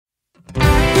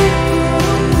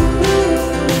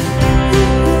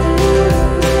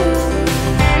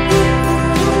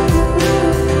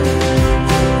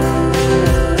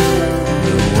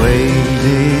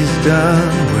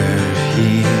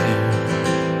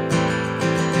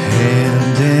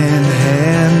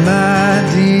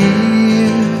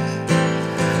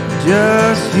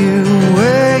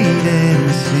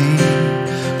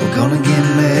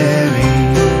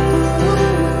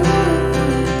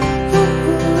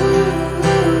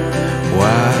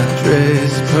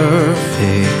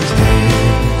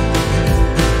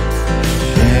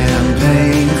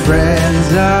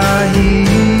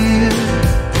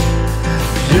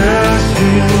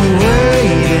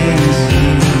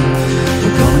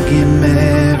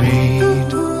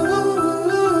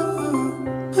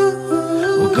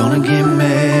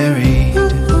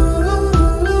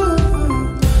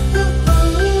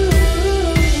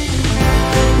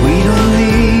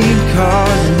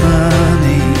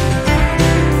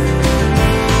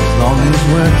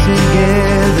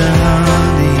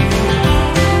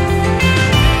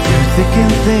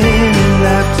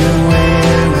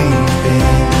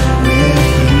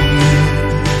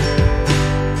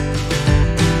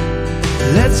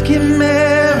get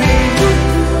married.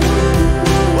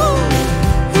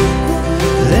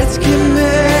 Let's get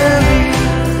married.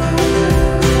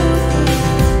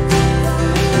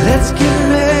 Let's get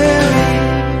married.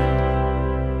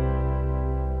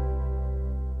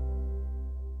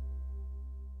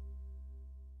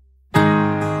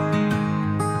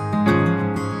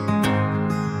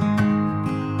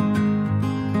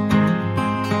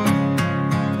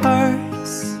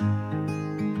 Hearts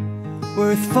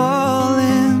worth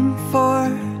falling for.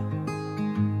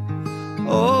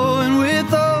 Oh, and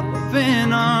with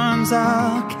open arms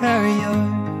I'll carry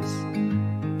yours.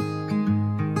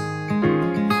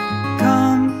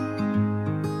 Come,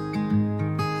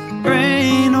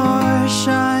 rain or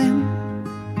shine,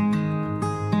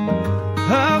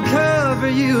 I'll cover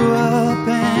you up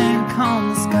and calm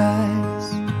the skies.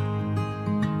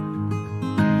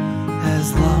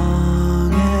 As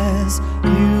long as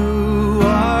you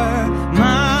are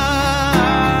mine,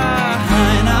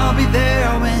 I'll be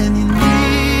there when you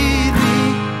need me.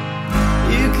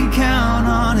 You can count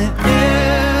on it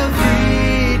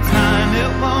every time.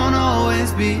 It won't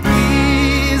always be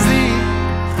easy,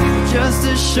 just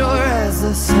as sure as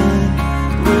the sun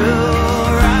will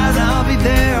rise. I'll be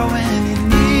there when you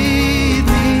need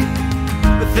me,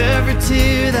 with every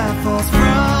tear that falls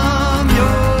from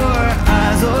your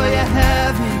eyes. Oh, you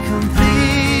have me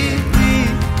completely.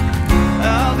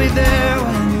 I'll be there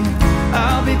when you,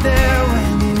 I'll be there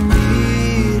when you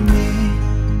need me.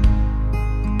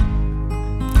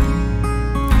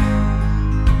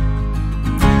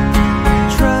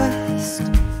 Trust,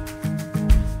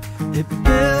 it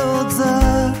builds a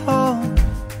home,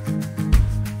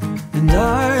 and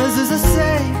ours is a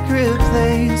sacred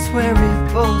place where we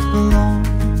both belong.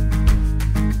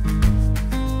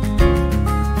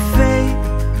 Faith,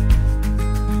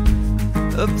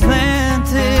 a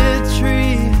planted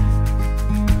tree.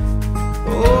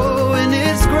 Oh, and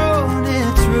it's grown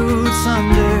its roots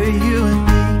under you and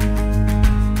me.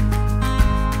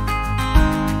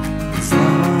 As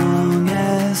long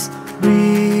as we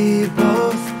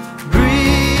both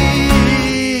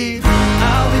breathe,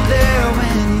 I'll be there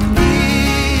when you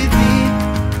need me.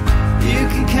 You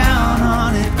can count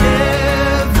on it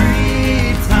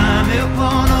every time. It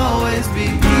won't always be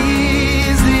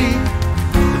easy,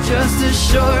 but just as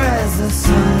sure as the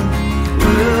sun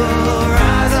will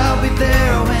rise, I'll be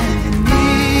there when you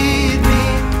need me,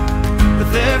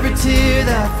 with every tear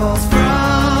that falls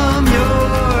from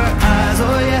your eyes.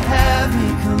 Oh, you have me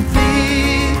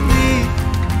completely.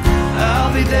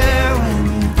 I'll be there when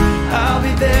you, I'll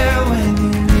be there when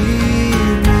you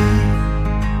need me.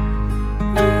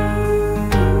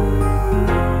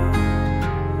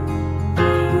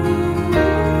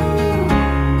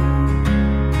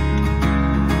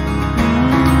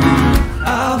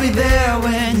 I'll be there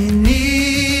when you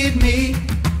need me.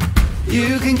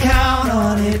 You can count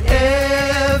on it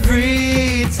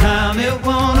every time. It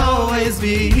won't always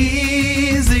be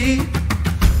easy.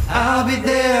 I'll be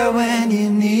there when you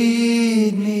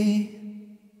need me.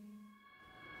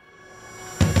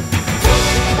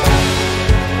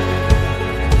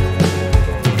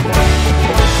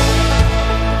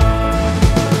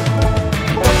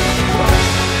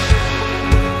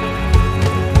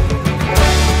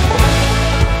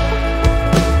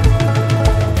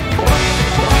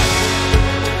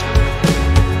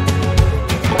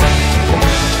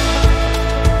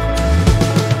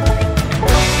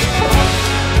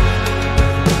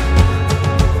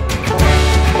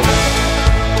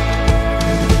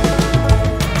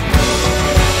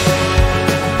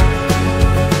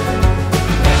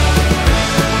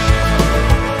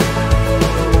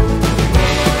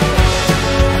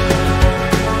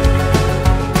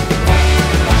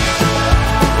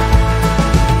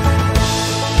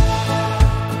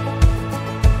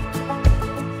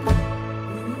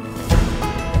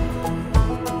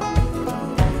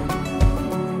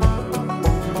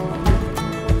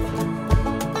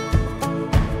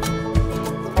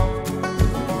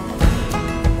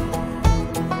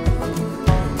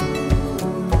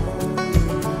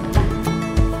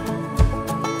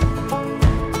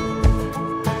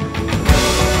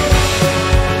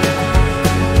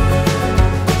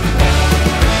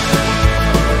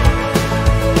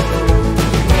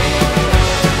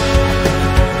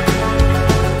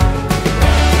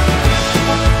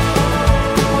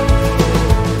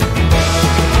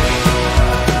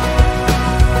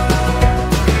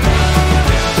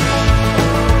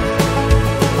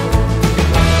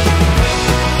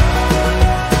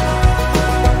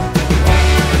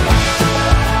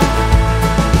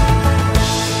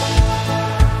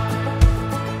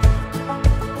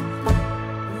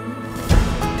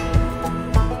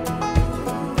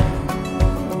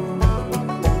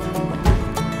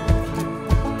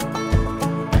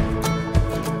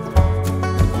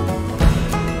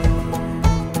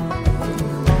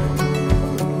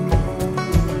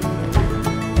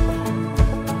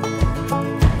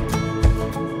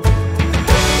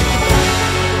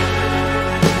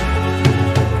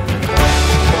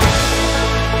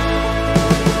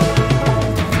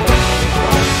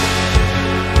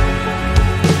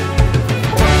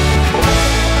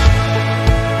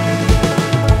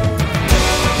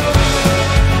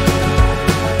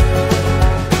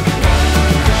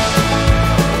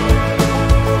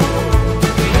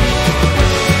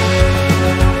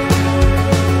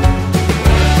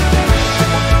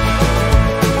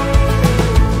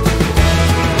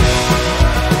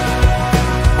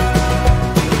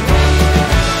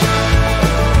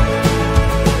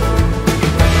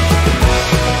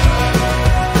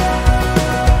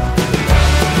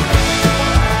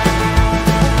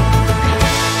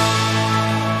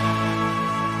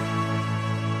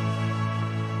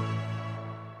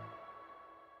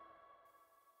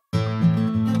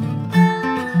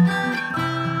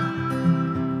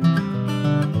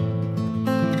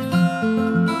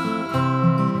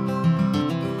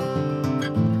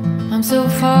 I'm so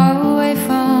far away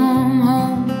from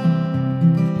home,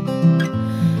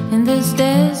 in this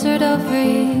desert of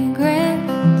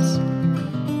regrets.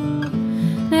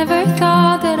 Never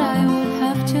thought that I would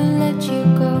have to let you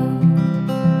go.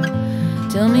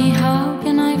 Tell me, how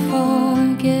can I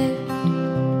forget?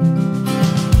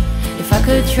 If I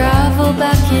could travel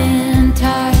back in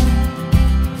time,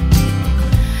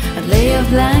 I'd lay a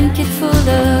blanket full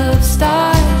of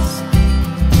stars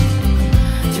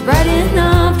to brighten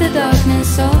up the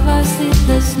darkness of our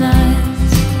sleepless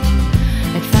nights.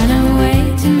 I'd find a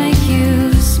way to make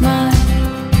you smile.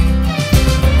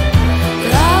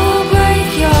 But I will break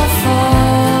your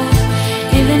fall,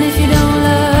 even if you don't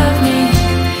love me,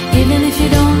 even if you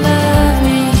don't love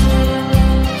me.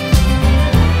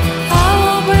 I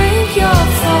will break your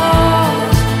fall,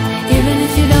 even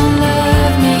if you don't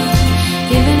love me,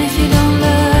 even if you don't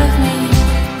love me.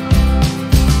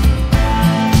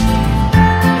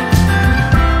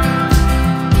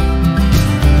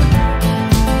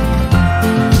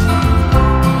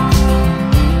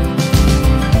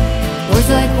 Words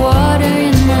like water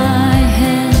in my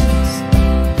hands,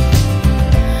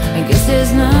 I guess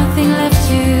there's nothing left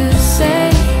to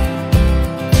say.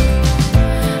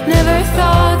 Never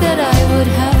thought that I would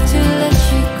have to let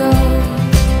you go.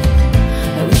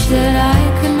 I wish that I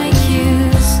could make you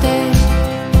stay.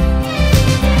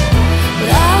 But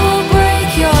I will break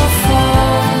your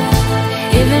fall,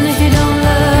 even if you don't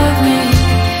love me,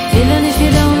 even if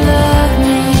you don't love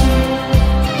me.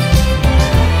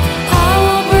 I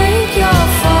will break your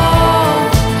fall,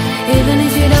 even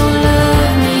if you don't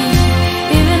love me,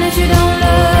 even if you don't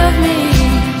love me.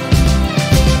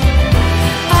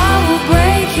 I will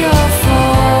break your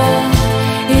fall,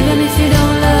 even if you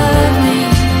don't love me,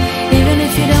 even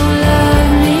if you don't love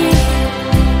me.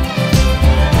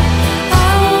 I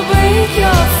will break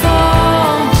your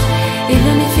fall,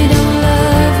 even if you don't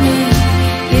love me,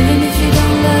 even if you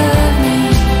don't love me. I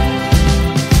will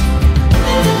break your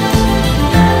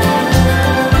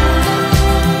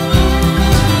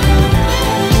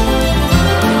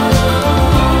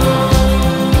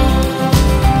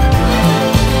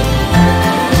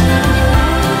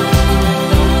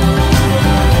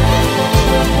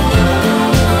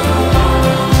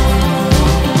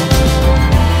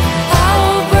fall,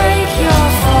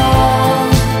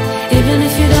 even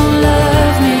if you don't love me,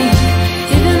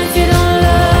 even if you don't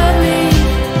love me.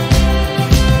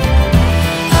 I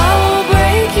will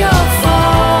break your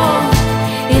fall,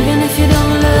 even if you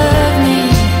don't love me,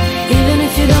 even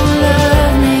if you don't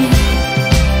love me.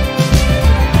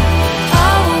 I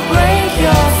will break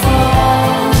your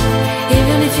fall,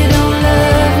 even if you don't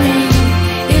love me,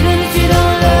 even if you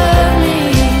don't love me.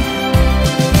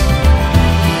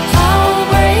 I will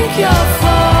break your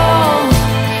fall,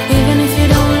 even if you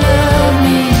don't love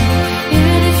me,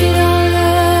 even if you don't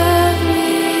love me.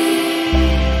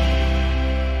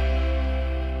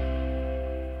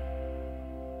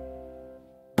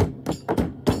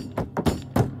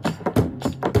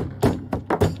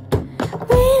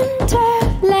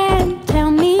 Winterland,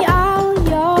 tell me all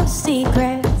your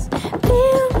secrets.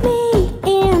 Fill me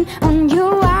in on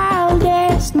your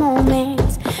wildest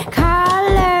moments.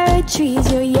 Colored trees,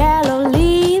 your yellow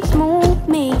leaves move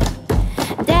me.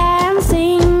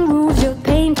 Dancing roofs, your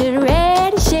painted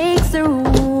red shakes the room.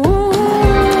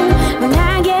 When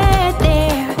I get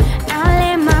there, I'll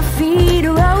let my feet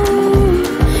roll.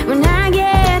 When I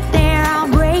get there, I'll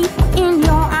break in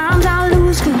your arms, I'll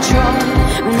lose control.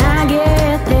 When I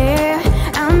get there,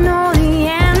 I'll know the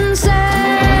answer.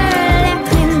 Let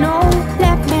me know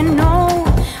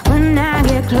when I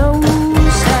get closer.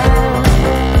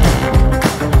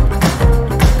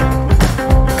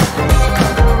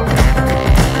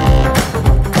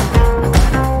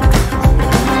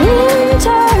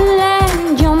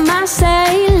 Winterland, you're my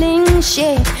sailing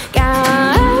ship.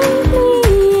 Guide me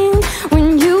in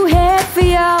when you head for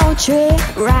your trip.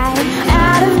 Right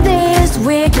out of this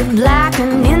wicked black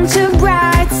and into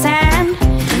bright sand,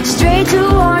 straight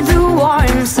towards the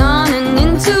warm sun and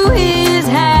into his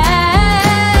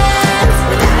hands.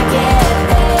 When I get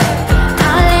there,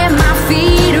 I'll let my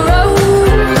feet roll.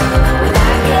 When I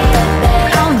get there,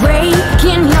 I'll break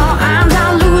in your arms,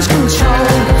 I'll lose control.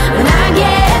 When I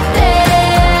get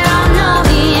there, I'll know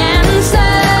the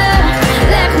answer.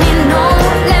 Let me know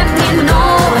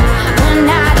when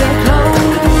I get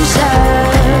closer.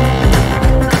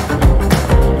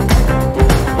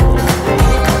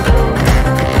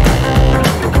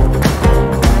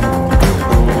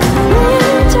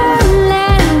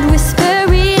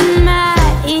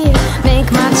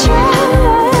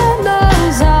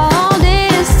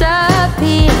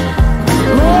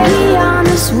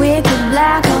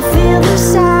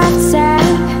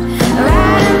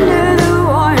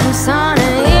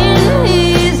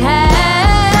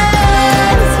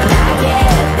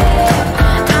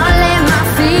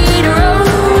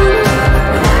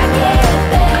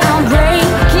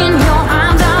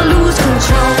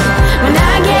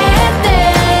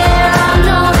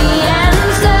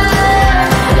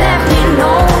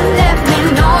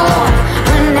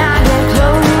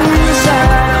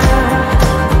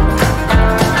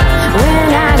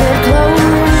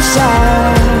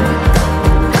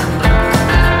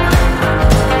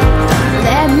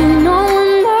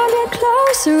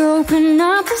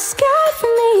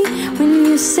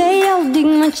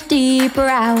 deeper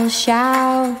I will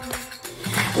shout.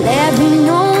 Let me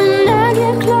know when I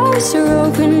get closer,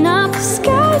 open up the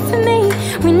sky for me.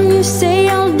 When you say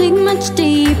I'll dig much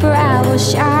deeper, I will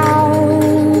shout.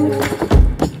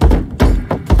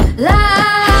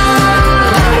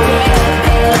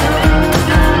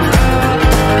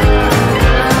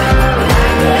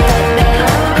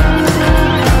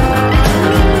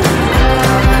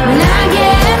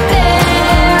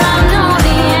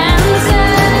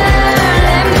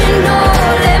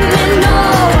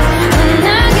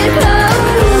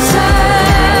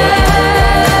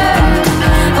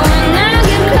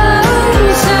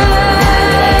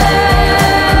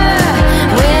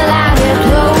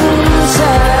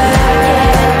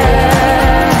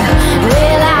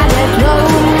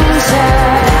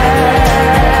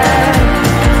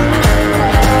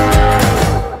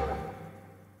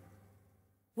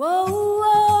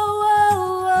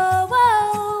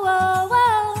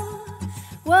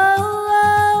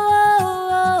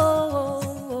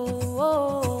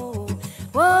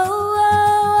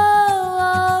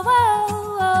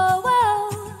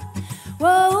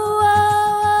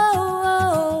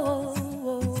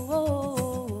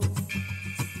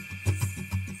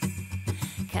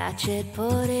 Catch it,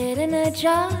 put it in a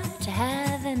jar to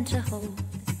have and to hold,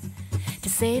 to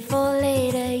save for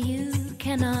later. You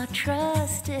cannot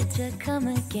trust it to come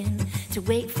again, to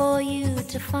wait for you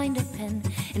to find a pen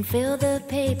and fill the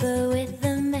paper with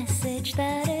the message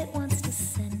that it wants to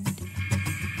send.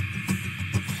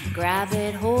 Grab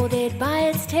it, hold it by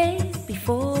its tail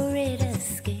before it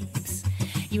escapes.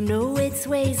 You know its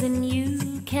ways and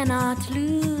you cannot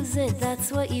lose it,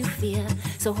 that's what you fear.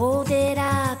 So hold it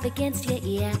up against your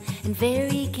ear and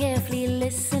very carefully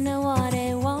listen to what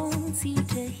it wants you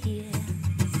to hear.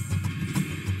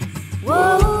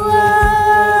 Whoa, whoa,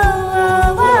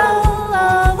 whoa, whoa,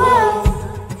 whoa,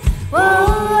 whoa,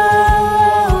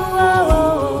 whoa,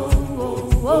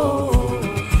 whoa,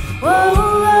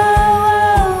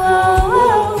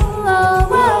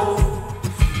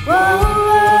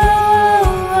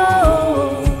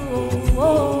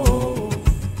 whoa,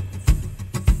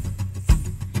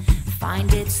 find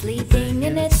it sleeping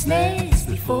in its nest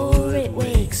before it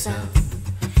wakes up.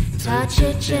 Touch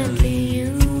it gently,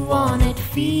 you want it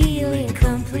feeling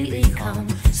completely calm,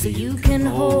 so you can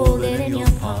hold it in your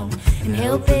palm and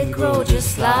help it grow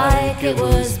just like it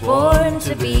was born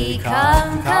to be.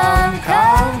 Come, come,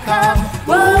 come, come.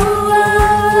 Whoa, whoa,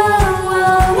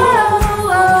 whoa, whoa,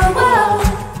 whoa,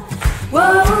 whoa, whoa,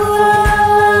 whoa.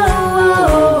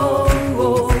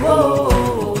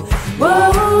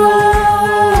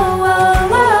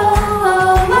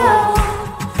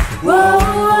 Whoa,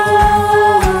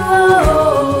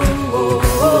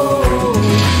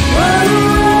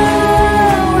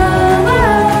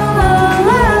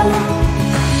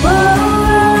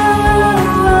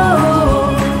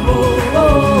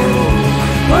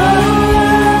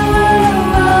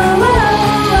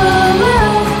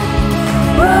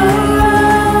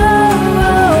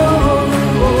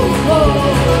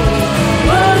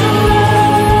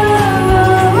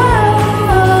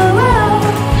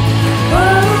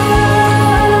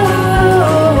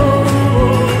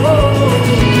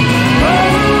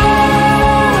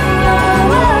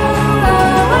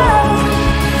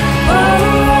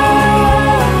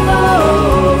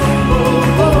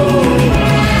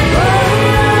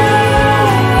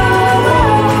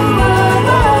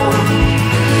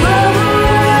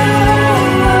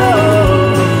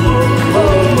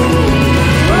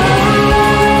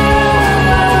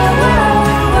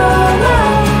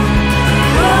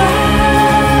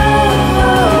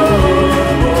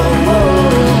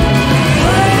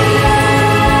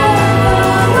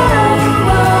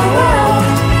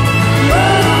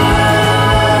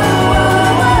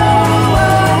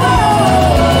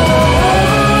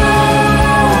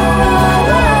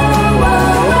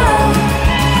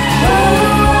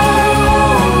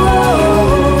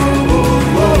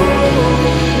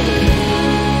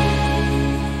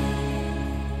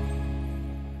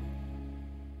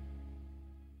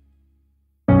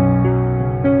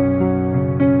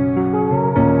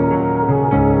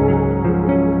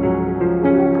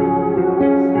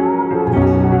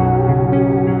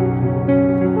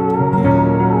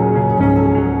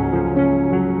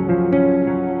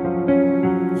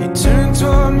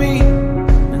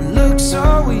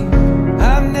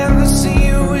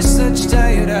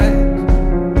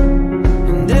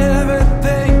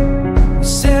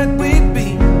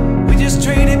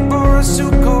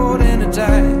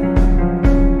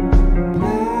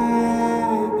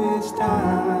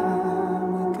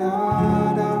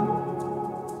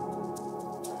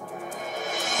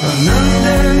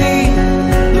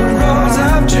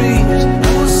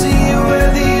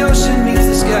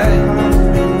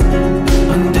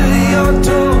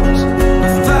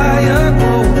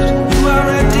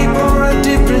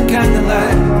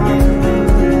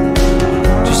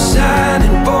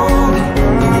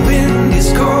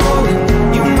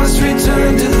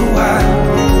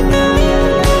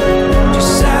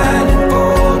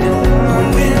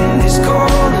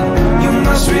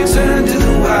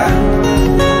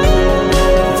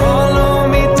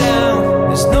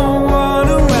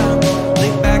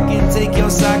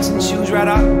 right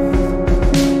up.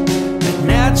 That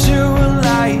natural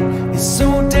light is so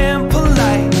damn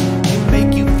polite. It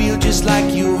make you feel just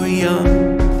like you were young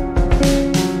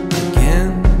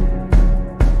again.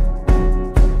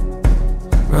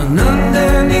 Run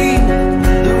underneath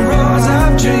the roars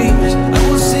of dreams. I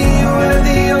will see you where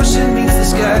the ocean meets the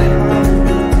sky.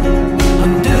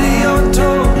 Under your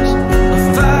toes, a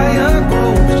fire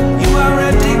grows. You are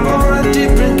ready for a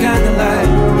different kind of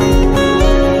life.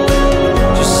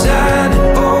 Just silent,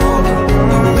 bold,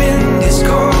 the wind is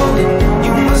cold.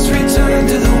 You must return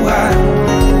to the wild.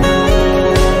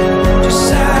 Just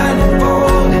silent,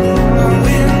 bold, the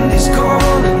wind is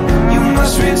cold. You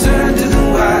must return to the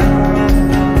wild.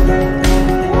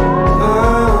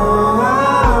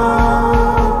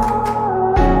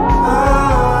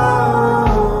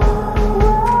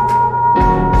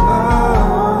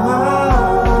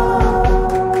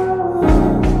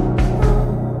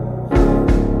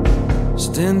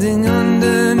 Standing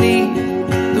underneath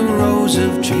the rows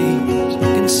of trees, I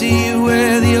can see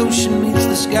where the ocean meets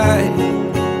the sky.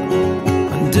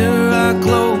 Under our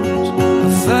clothes,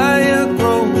 a fire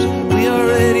grows. We are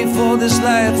ready for this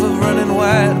life of running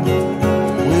wild.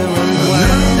 We're running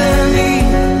wild. Underneath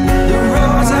the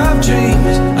rows of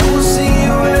trees, I will see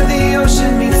you where the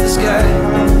ocean meets the sky.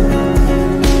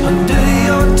 Under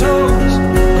your toes,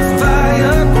 a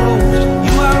fire grows.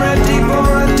 You are ready for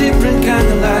a different kind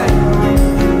of life.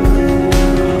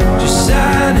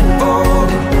 Silent, bold,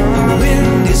 the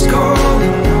wind is cold.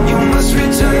 You must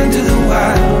return to the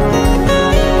wild.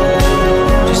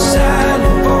 Just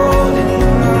silent, bold,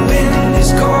 the wind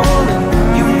is cold.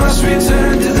 You must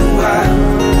return to the wild.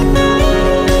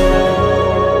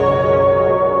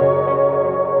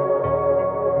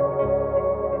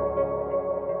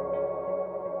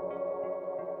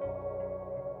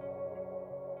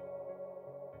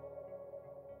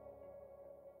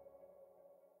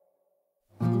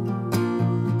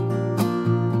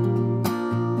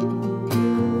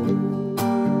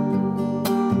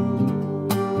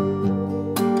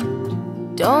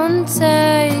 Don't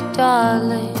say,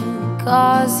 darling,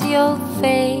 'cause you'll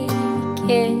fake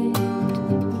it.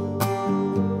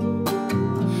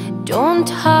 Don't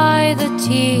hide the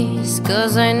tears,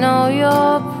 'cause I know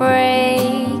you're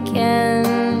breaking.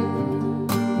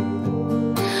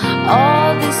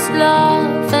 All this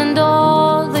love and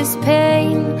all this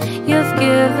pain you've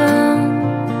given.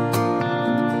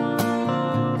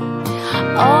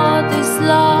 All this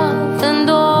love and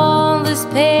all this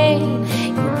pain,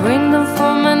 bring them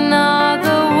from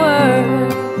another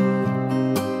world.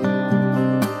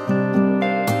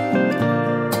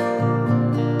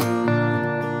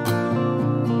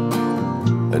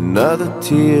 Another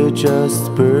tear just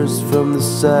burst from the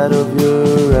side of your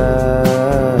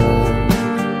eye.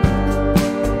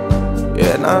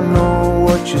 And I know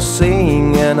what you're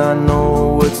saying, and I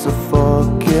know it's a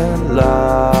fucking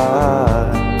lie.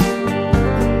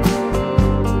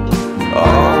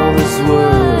 All this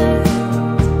world,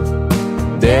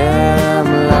 damn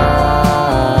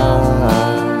lie.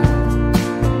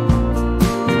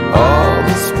 All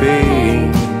this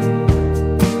pain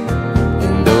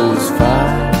in those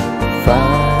fine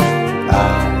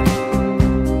eyes.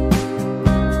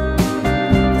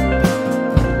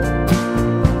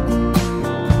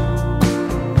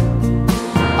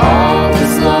 All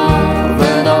this love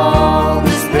and all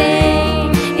this pain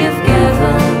you've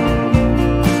given.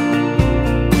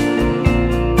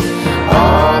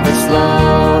 All this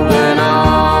love and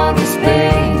all this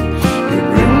pain, you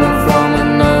bring them from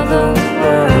another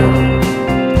world.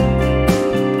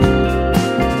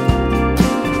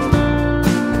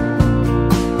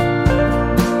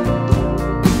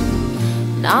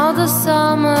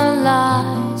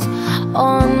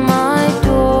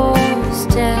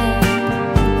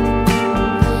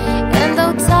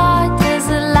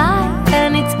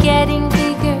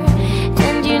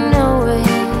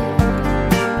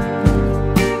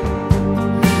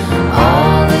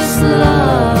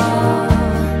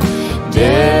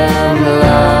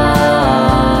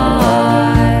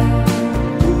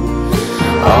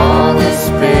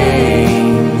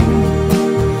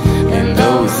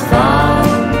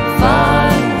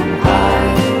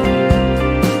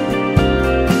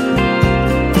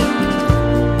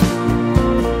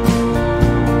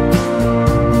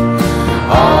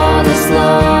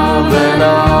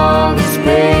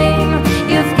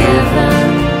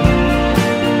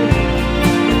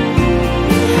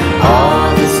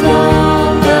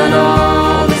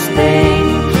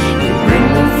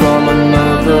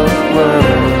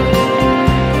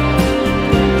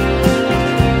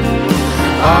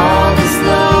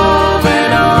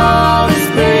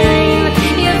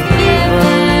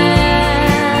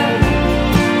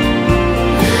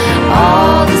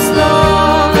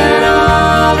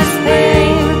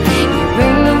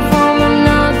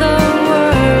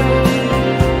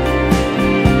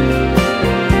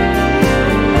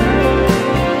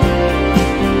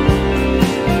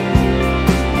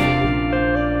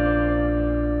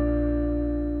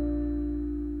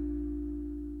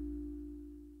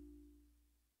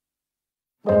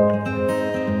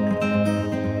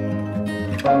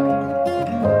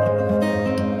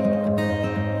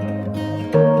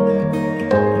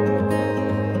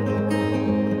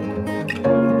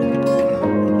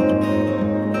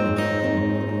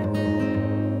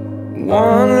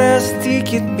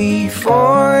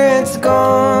 before it's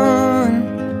gone.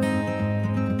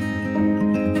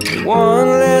 One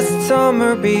last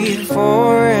summer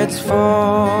before it's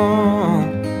fall.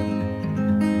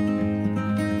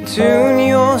 Tune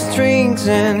your strings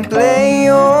and play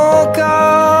your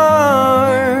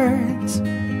cards.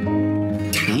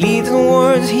 Little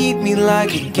words hit me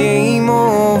like a game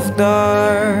of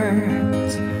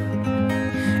darts.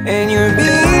 And you're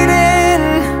beating,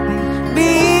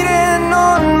 beating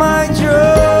on my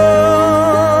drum.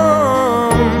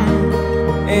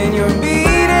 And you're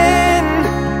beating,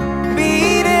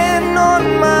 beating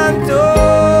on my door.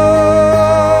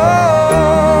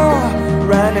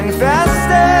 Running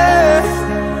faster,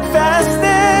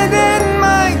 faster than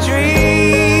my dreams.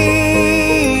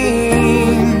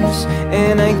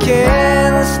 And I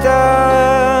can't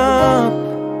stop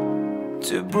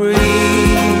to breathe.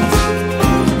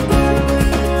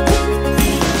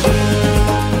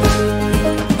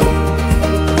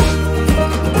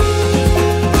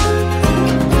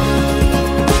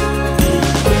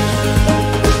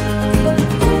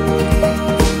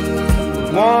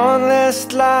 One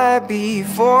last lie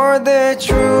before the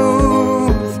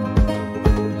truth.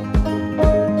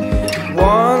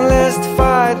 One last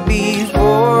fight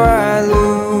before I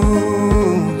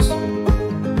lose.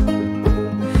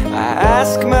 I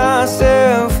ask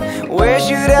myself, where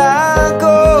should I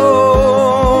go?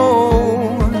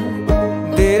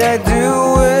 Did I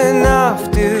do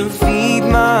enough to feed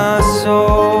my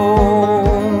soul?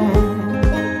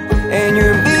 And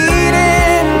you're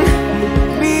beating,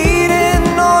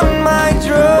 beating on my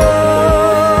drum.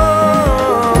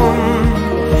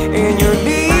 And you're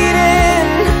beating,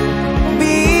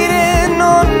 beating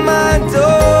on my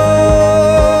door.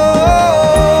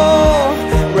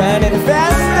 Running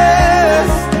faster,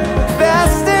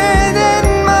 faster than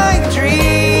my dreams.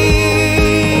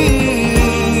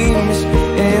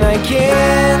 And I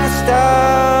can't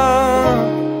stop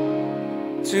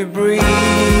to breathe.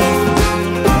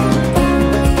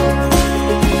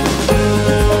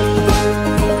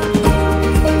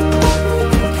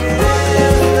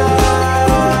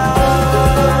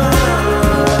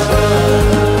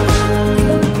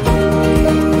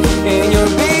 And you're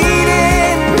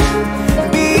beating,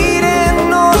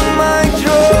 beating on my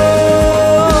drum.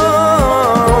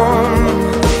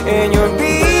 And you're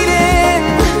beating,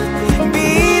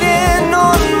 beating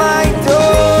on my door.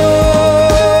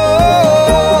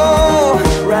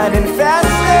 Running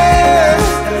faster,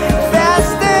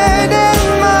 faster than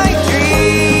my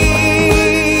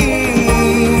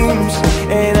dreams.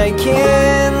 And I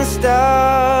can't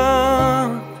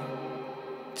stop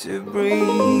to breathe.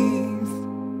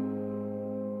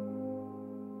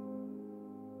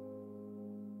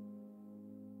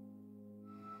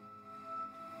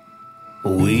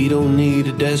 We don't need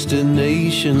a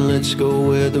destination, let's go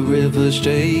where the river's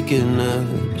taking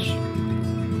us.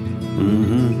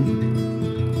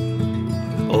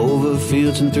 Over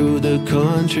fields and through the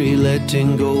country,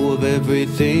 letting go of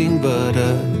everything but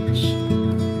us.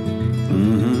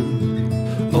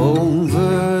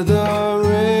 Over the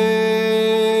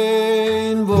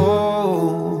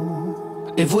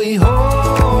rainbow. If we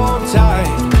hold tight,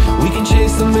 we can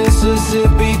chase the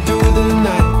Mississippi through the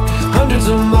night. Hundreds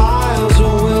of miles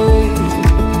away,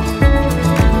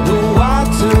 the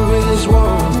water is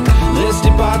warm. Let's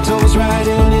dip our toes right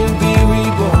in and be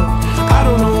reborn. I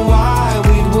don't know why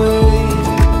we'd wait.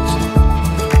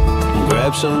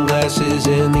 Grab sunglasses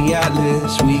and the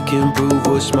atlas, we can prove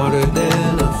we're smarter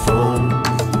than a phone.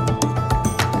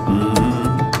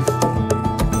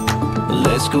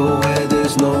 Let's go where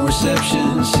there's no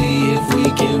reception, see if we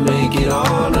can make it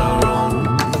on our own.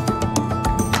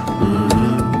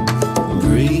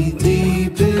 Breathe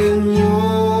deep in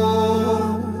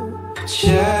your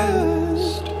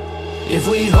chest. If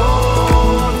we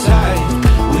hold tight,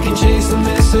 we can chase the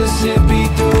Mississippi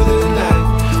through the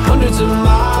night. Hundreds of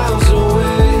miles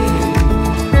away,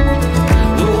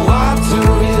 the water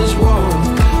is warm.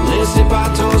 Let's dip our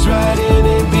toes right in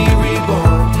and be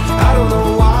reborn. I don't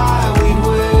know why we'd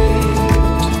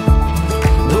wait.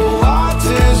 The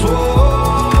water's warm.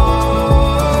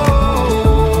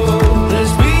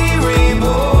 Let's be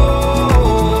reborn.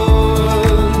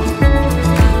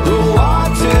 The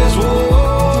water's warm.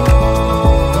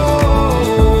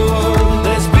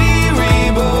 Let's be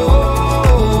reborn.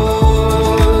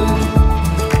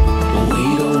 We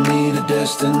don't need a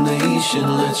destination,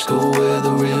 let's go where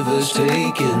the river's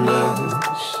taking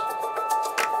us.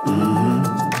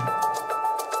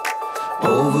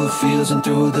 Over fields and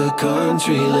through the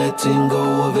country, letting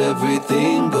go of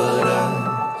everything but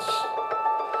us.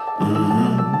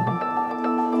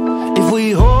 If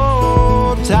we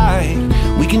hold tight,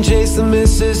 we can can chase the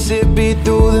Mississippi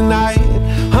through the night,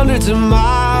 hundreds of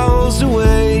miles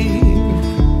away.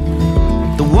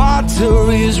 The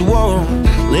water is warm,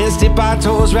 let's dip our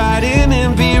toes right in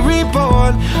and be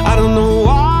reborn. I don't know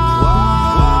why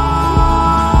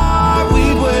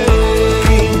we'd wait.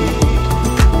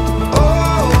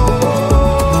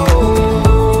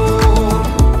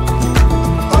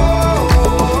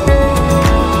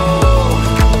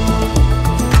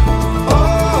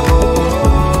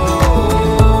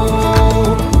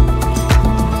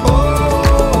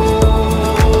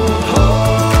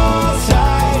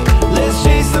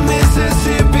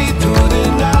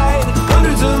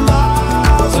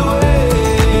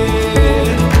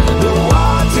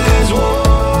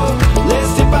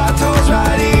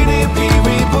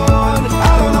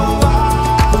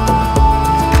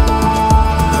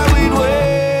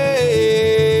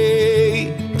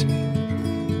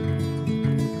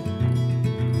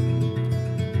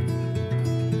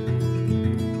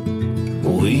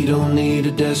 Oh, we don't need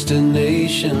a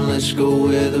destination, let's go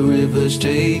where the river's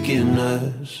taking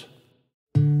us.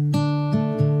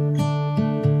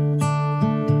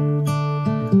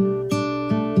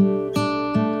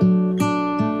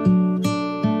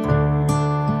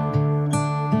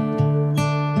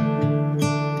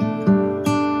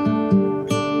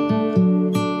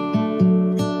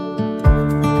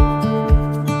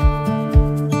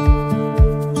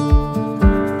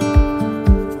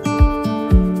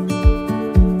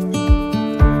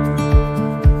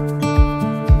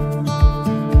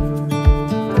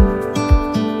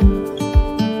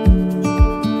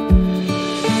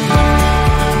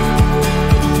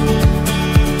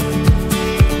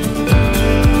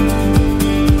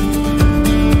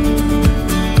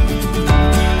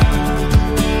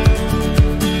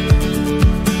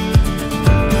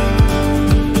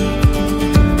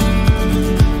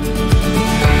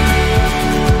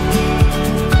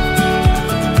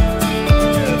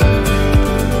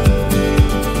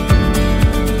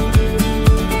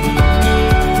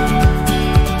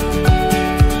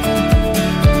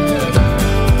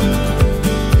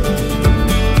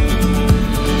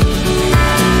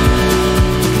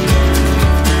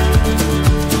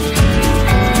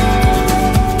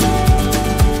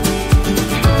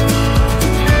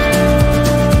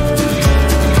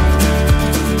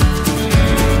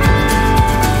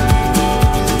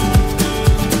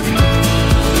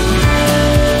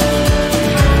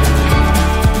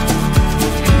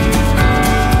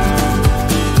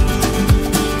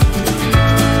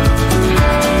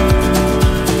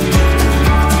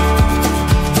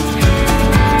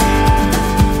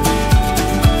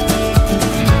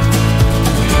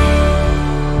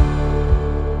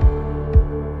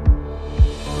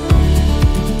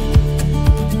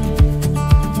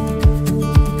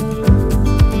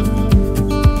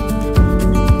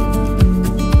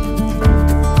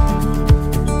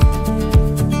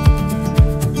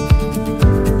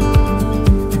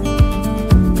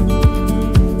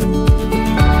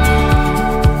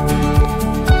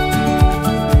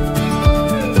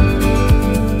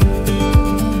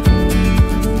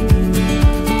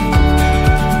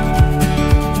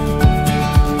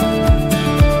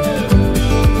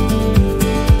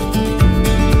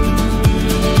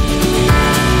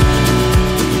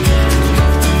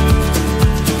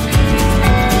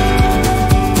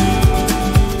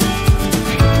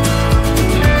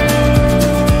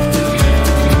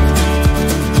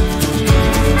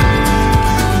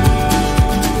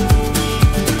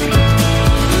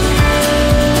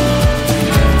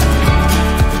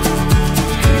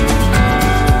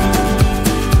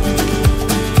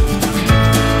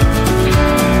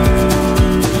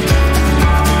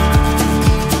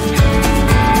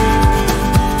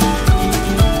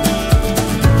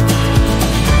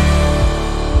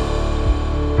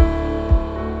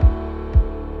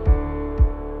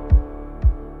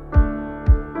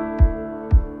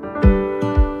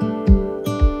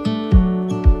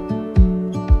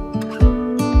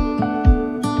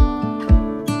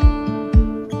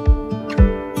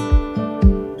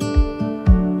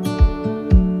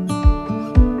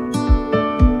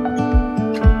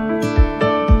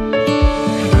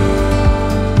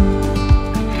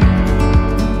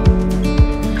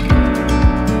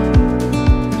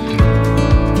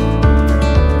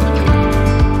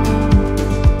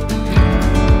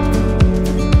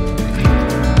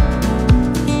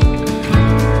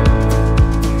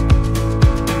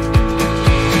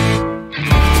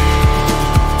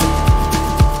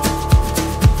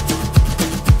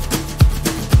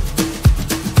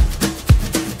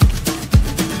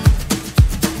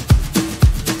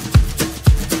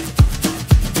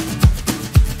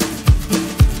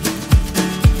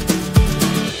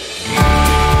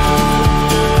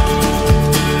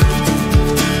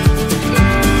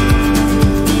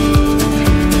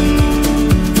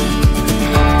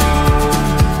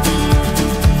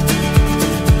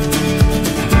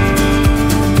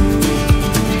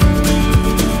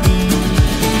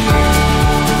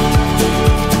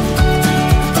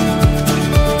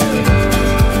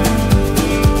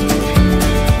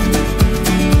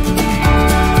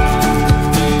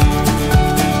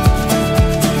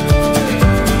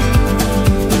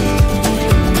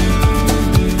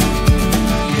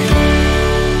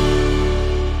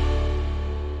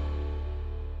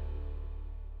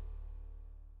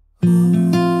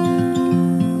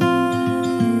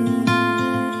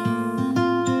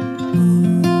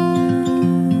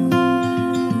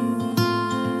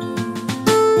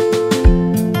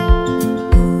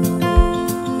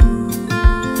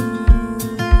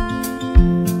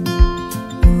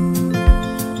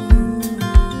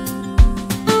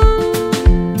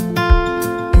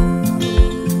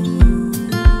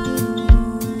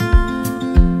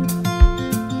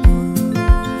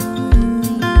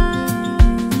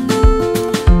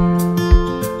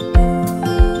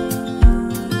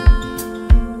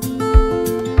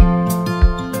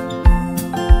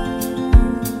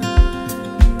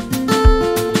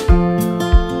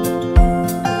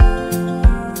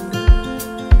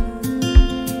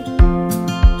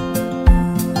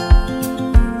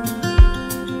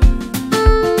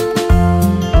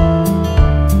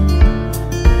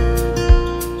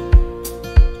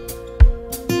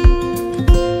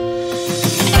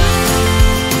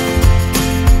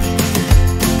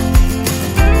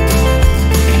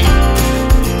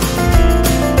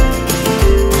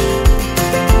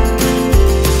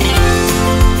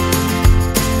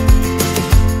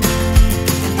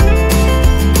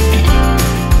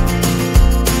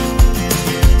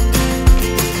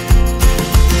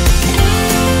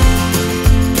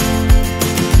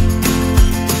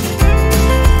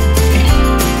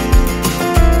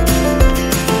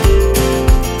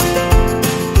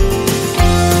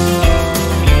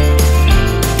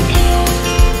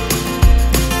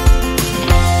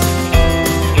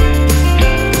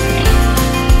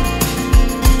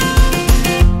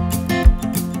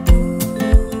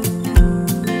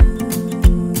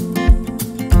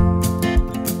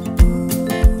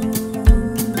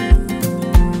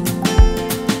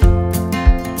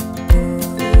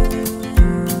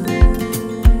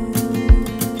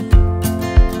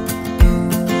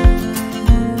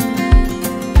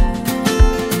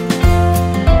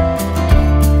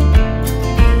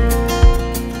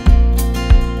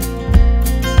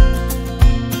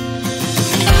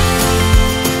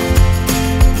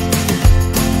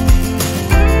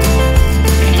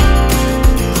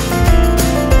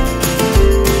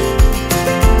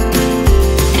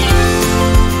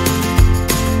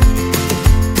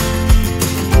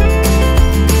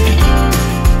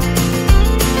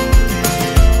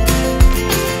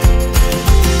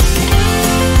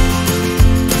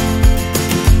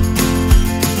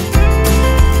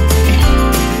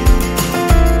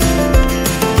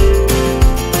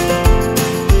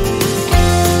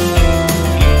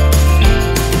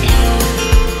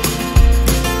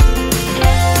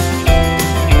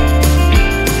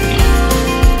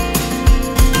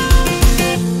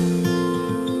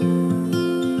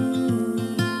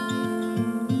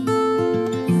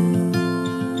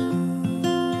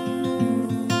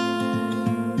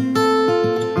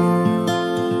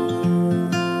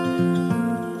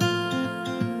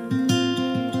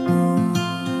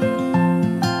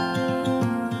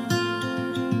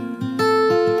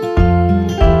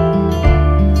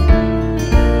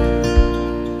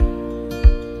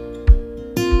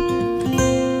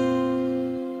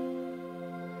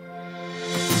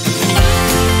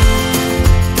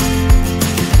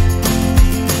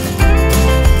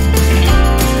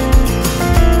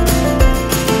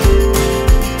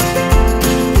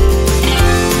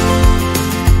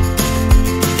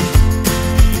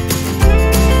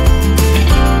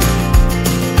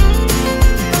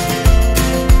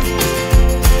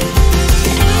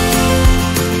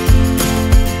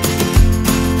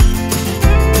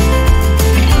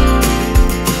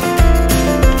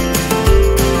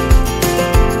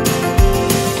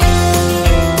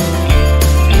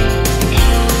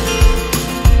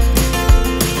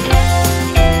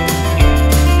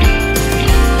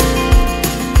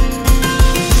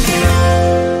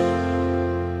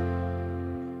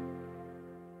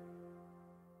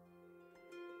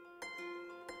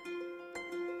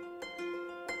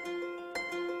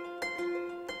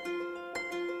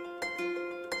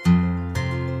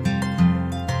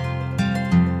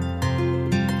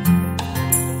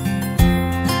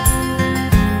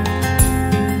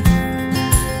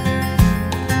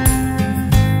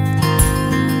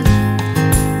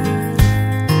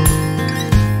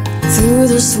 through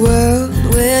this world?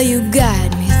 Will you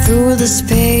guide me through this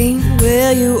pain?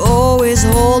 Will you always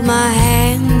hold my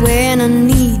hand when I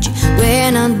need you,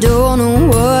 when I don't know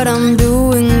what I'm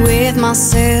doing with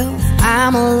myself?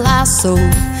 I'm a lost soul,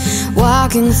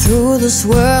 walking through this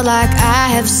world like I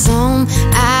have some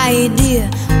idea.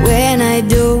 When I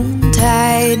don't,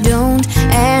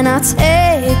 and I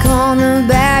take on the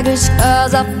baggage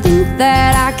 'cause I think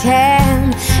that I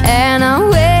can. And I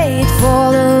wait for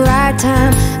the right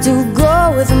time to go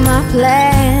with my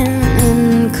plan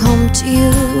and come to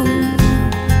you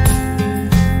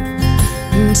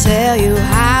and tell you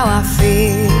how I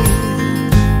feel.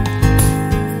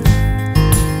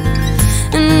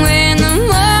 And when the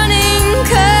morning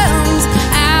comes,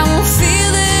 I will feel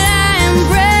that I am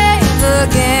brave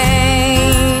again.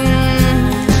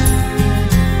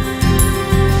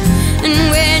 And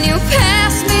when you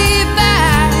pass me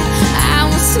by, I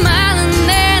will smile and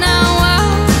then I'll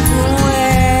walk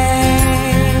away.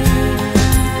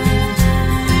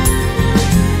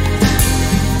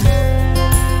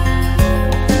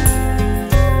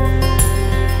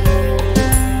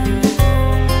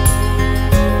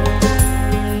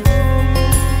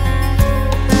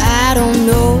 I don't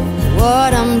know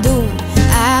what I'm doing,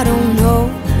 I don't know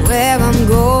where I'm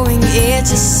going. It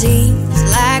just seems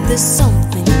like there's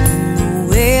something in the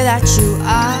way that you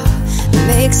are that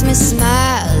makes me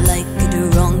smile like a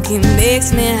drunk. It makes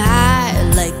me high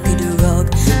like a drug,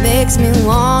 makes me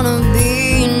wanna be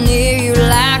near you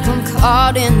like I'm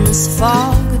caught in this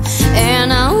fog. And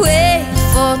I wait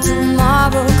for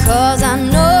tomorrow 'cause I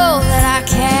know that I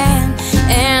can.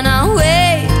 And I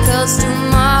wait 'cause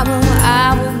tomorrow I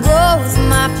will go with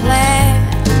my plan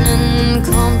and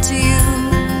come to you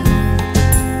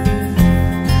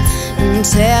and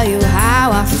tell you how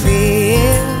I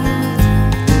feel.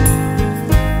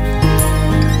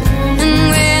 And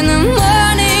when the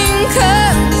morning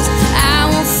comes, I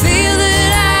will feel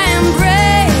that I am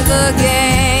brave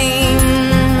again.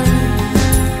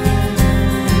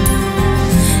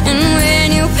 And when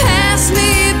you pass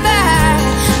me by,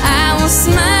 I will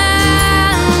smile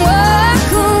and walk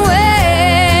away.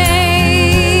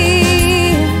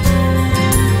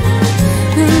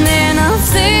 And then I'll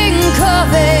think of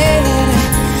it,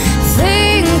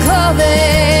 think of it.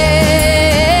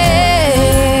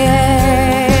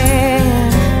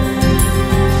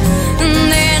 And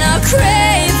then I'll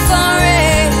crave for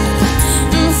it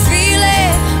and feel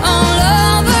it all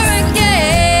over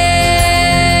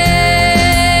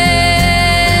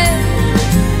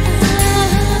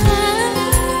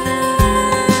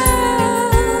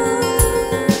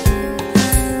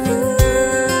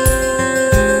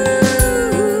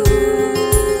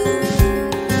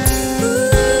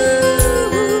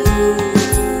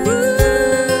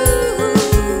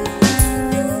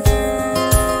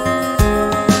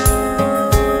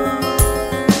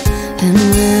And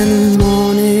when the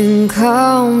morning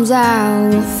comes, I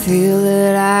will feel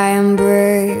that I am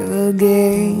brave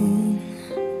again.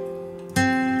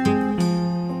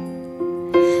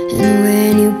 And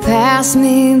when you pass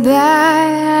me by,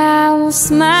 I will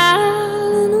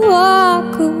smile and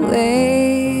walk away.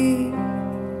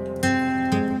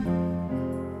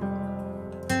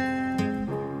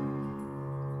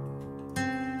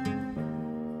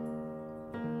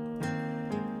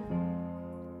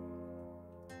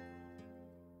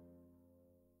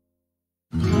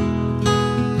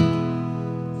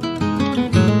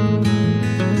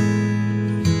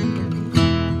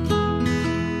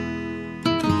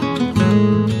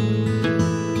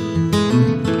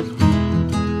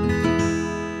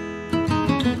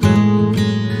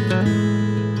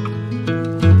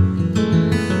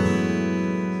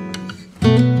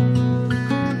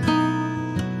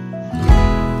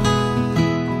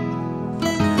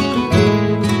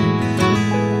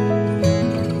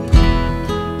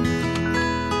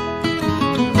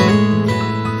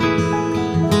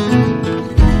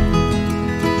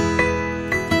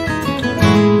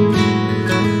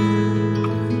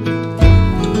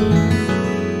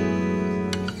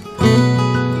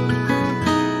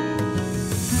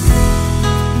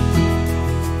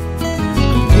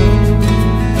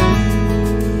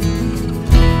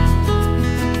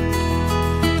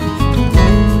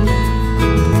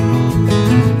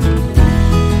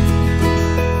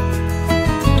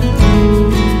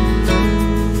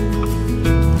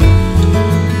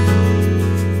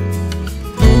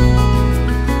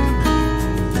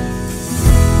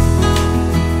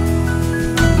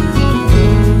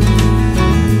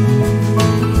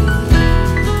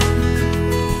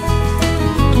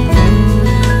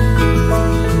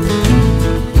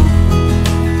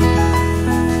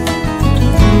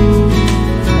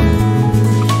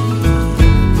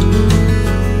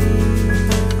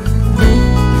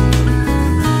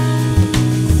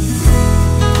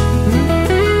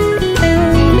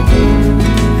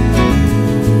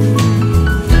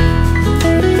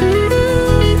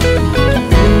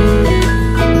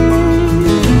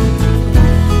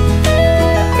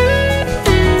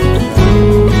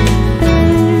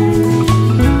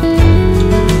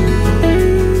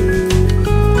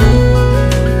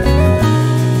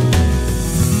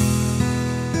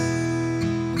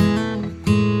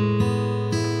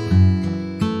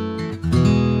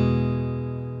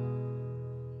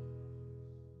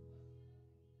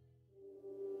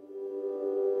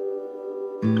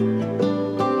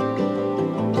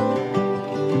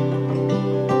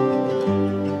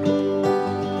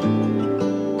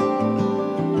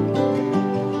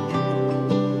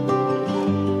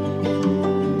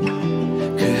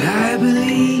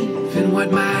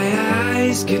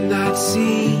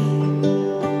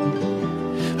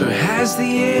 was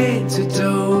the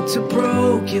antidote to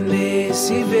brokenness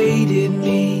evaded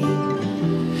me.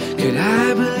 Could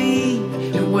I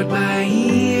believe in what my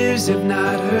ears have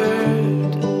not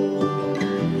heard?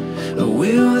 Or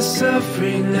will the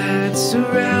suffering that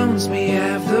surrounds me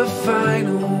have the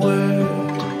final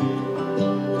word?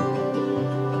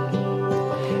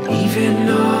 Even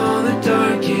on the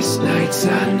darkest nights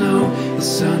I know the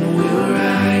sun will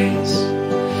rise.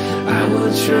 I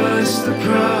will trust the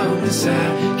promise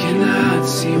I cannot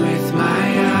see with my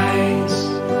eyes.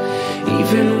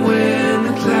 Even when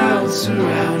the clouds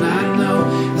surround, I know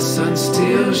the sun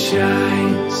still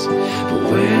shines. But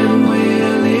when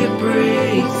will it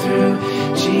break through?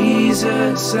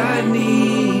 Jesus, I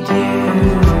need you.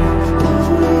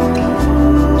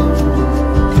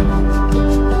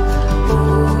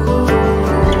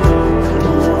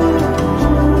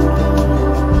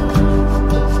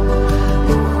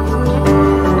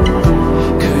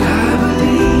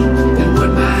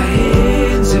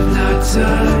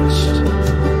 Touched,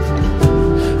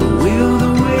 or will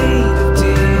the weight of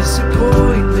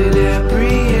disappointment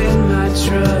apprehend my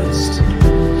trust?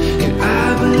 Can I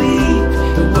believe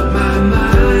in what my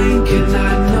mind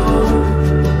cannot know?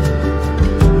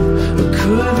 Or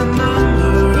could the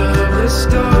number of the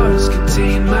stars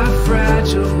contain my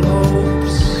fragile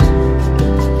hopes?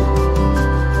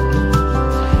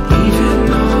 Even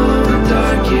on the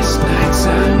darkest nights I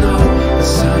know the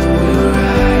sun will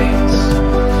rise.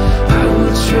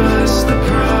 Trust the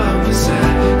promise I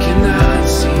cannot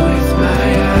see with my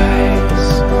eyes.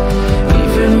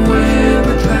 Even when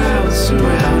the clouds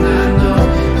surround, I know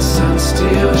the sun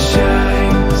still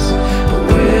shines. But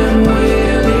when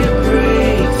will it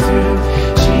break through?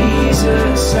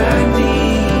 Jesus, I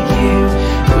need you.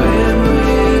 When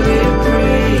will it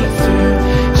break through?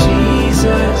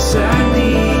 Jesus, I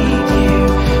need you.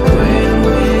 When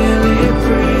will it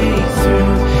break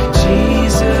through?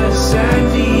 Jesus, I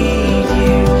need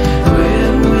you.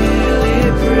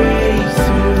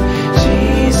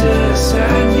 I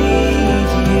need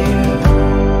you.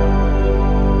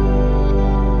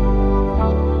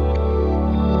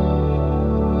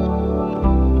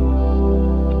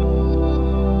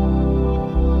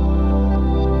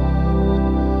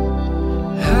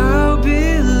 I'll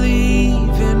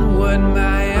believe in what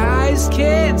my eyes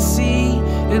can't see,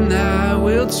 and I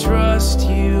will trust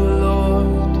you, Lord.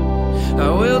 I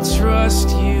will trust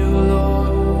you, Lord.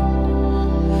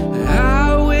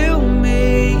 I will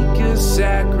make a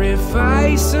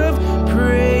sacrifice of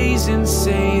praise and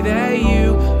say that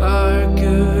you are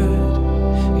good.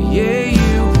 Yeah,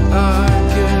 you are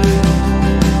good.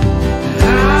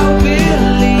 I'll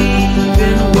believe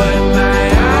in what my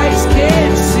eyes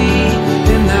can't see,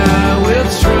 and I will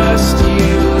trust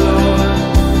you, Lord.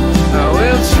 I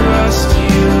will trust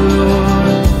you,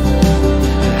 Lord.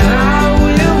 I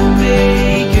will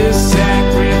make a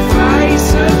sacrifice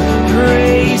of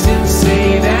praise and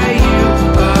say that you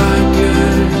are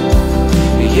good.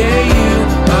 Yeah, you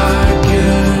are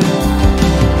good.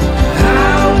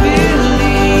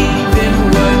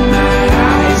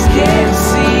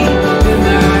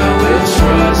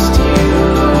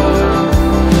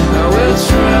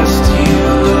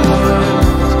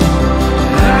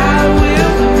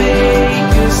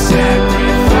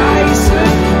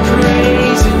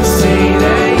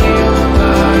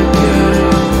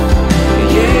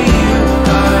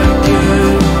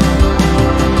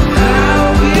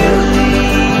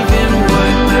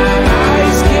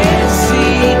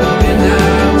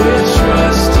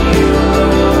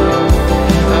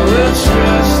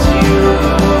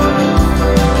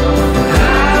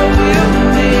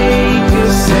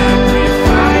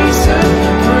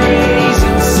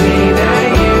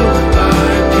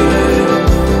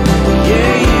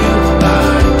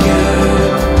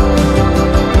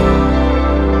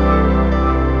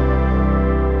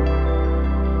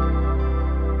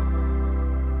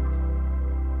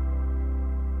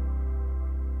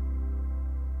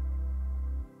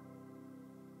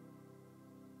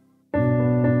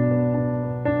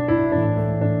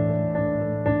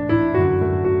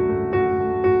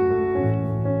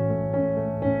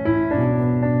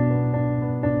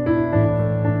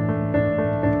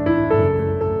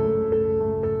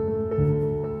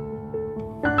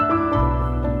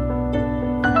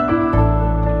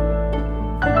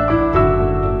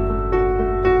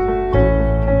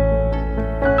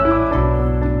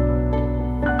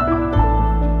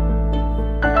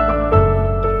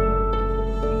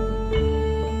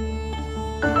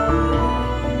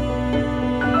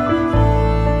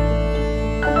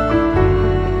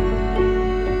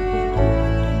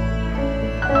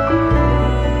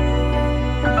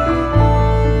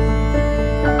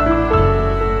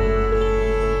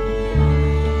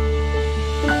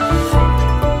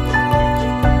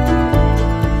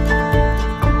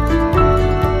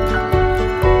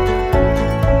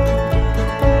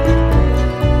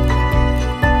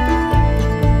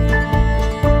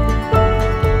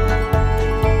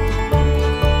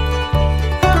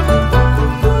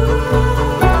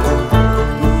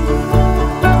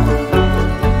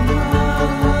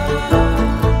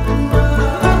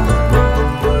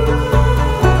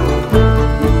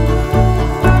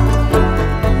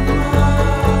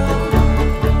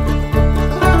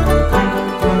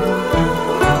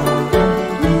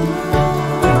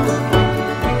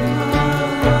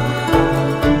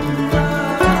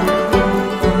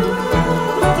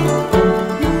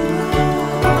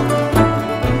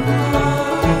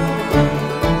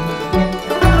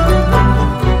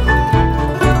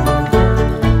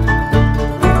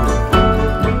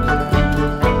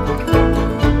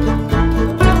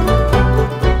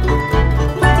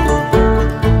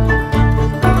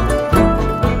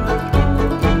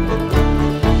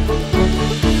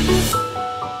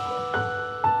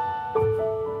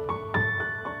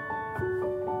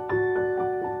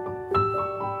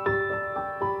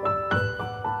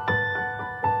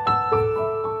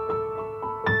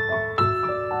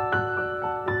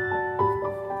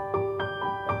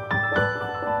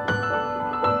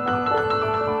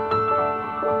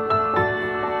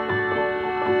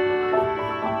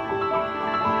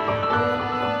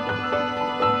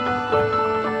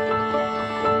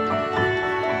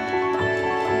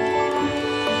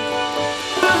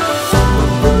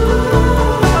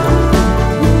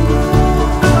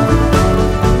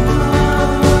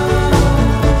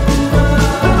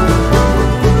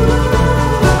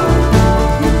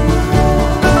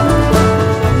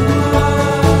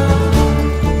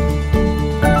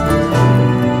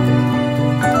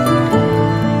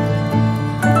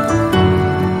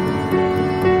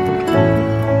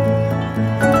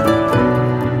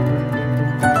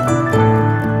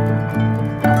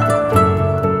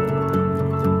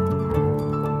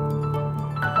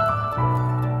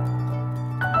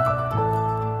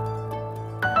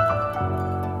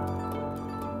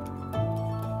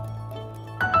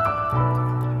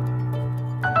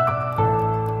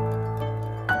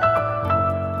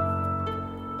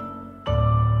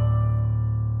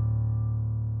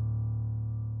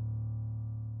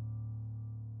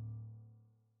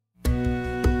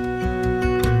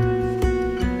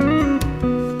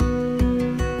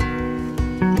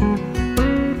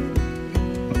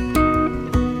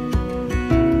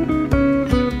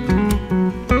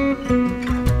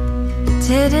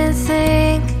 didn't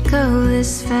think it'd go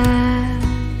this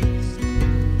fast.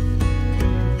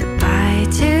 Goodbye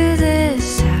to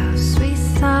this house we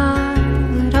thought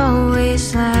would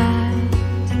always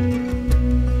last.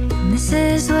 And this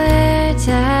is where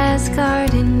Dad's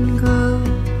garden grows.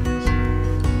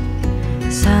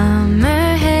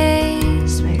 Summer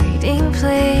haze, my reading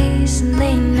place, and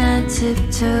late night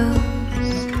tiptoe.